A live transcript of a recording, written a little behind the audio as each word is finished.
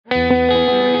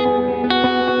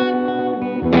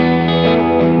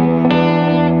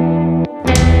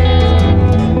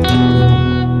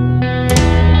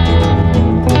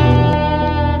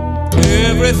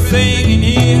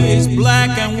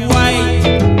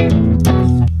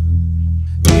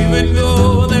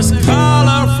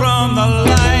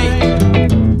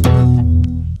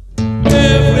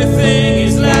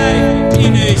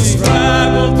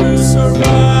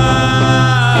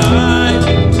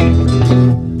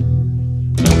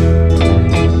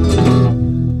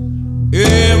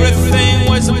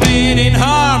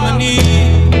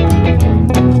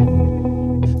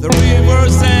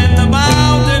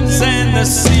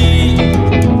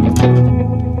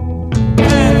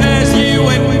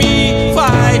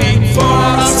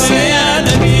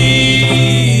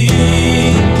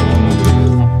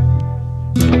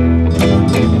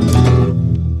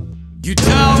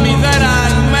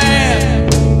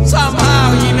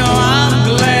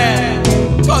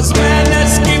'cause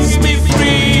madness gives me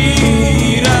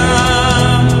freedom.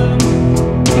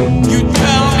 You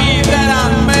tell me that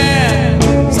I'm mad,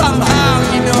 somehow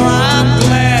you know I'm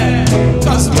glad,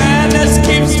 'cause madness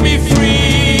gives me freedom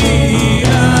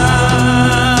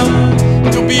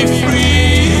to be free.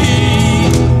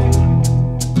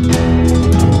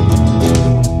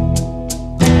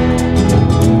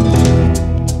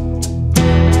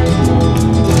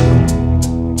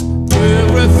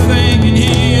 Everything in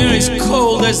here is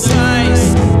cold as ice,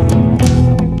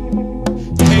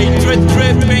 hatred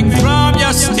dripping from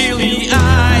your steely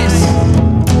eyes.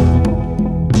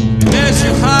 As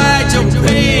you hide your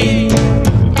pain,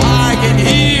 I can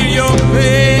hear your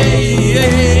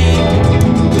pain.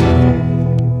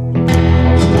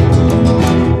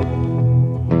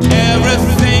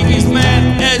 Everything is meant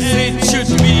as it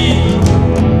should be,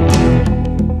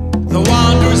 the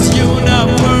wondrous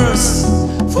universe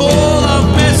full of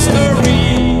mystery.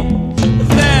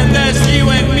 Then there's you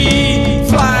and me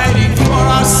fighting for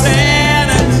our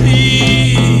sanity.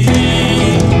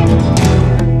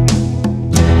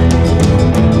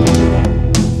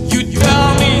 You tell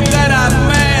me that I'm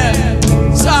mad,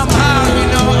 somehow you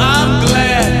know I'm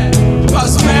glad,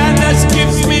 'cause madness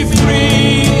gives me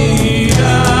freedom.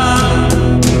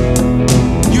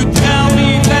 You tell me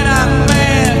that I'm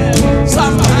mad,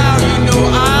 somehow you know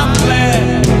I'm glad,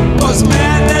 'cause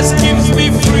madness gives me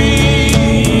freedom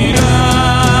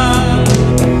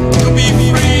to be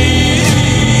free.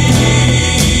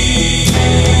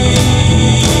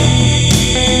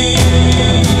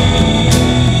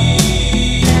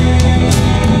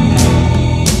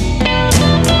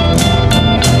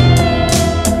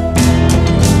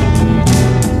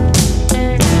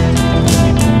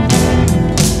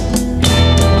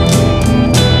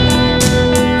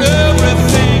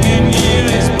 Everything in here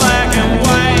is black and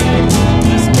white.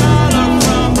 There's color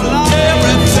from the light.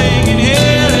 Everything in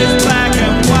here is black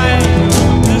and white.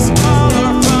 There's color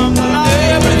from the light.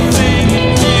 Everything in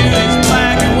here is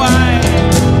black and white.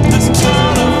 There's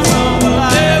color from the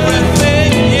light. Everything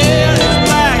in here is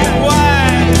black and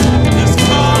white. There's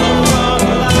color from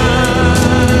the light.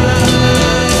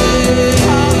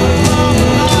 Color from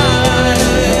the light.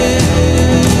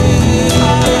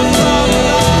 Color from the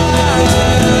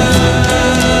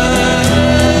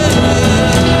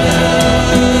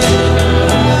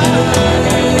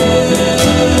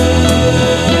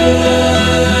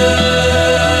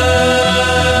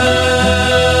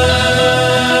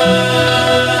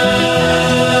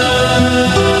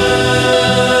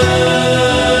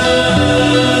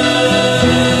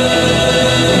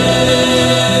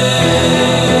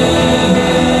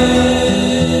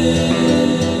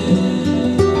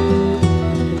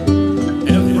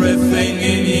Everything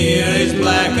in here is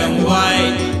black and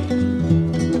white.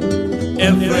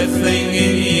 Everything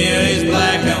in here is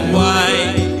black and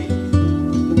white.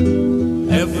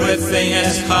 Everything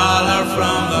has color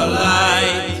from the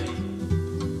light.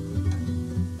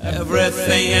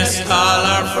 Everything has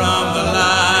color from the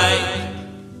light.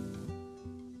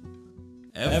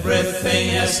 Everything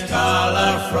has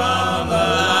color from the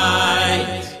light.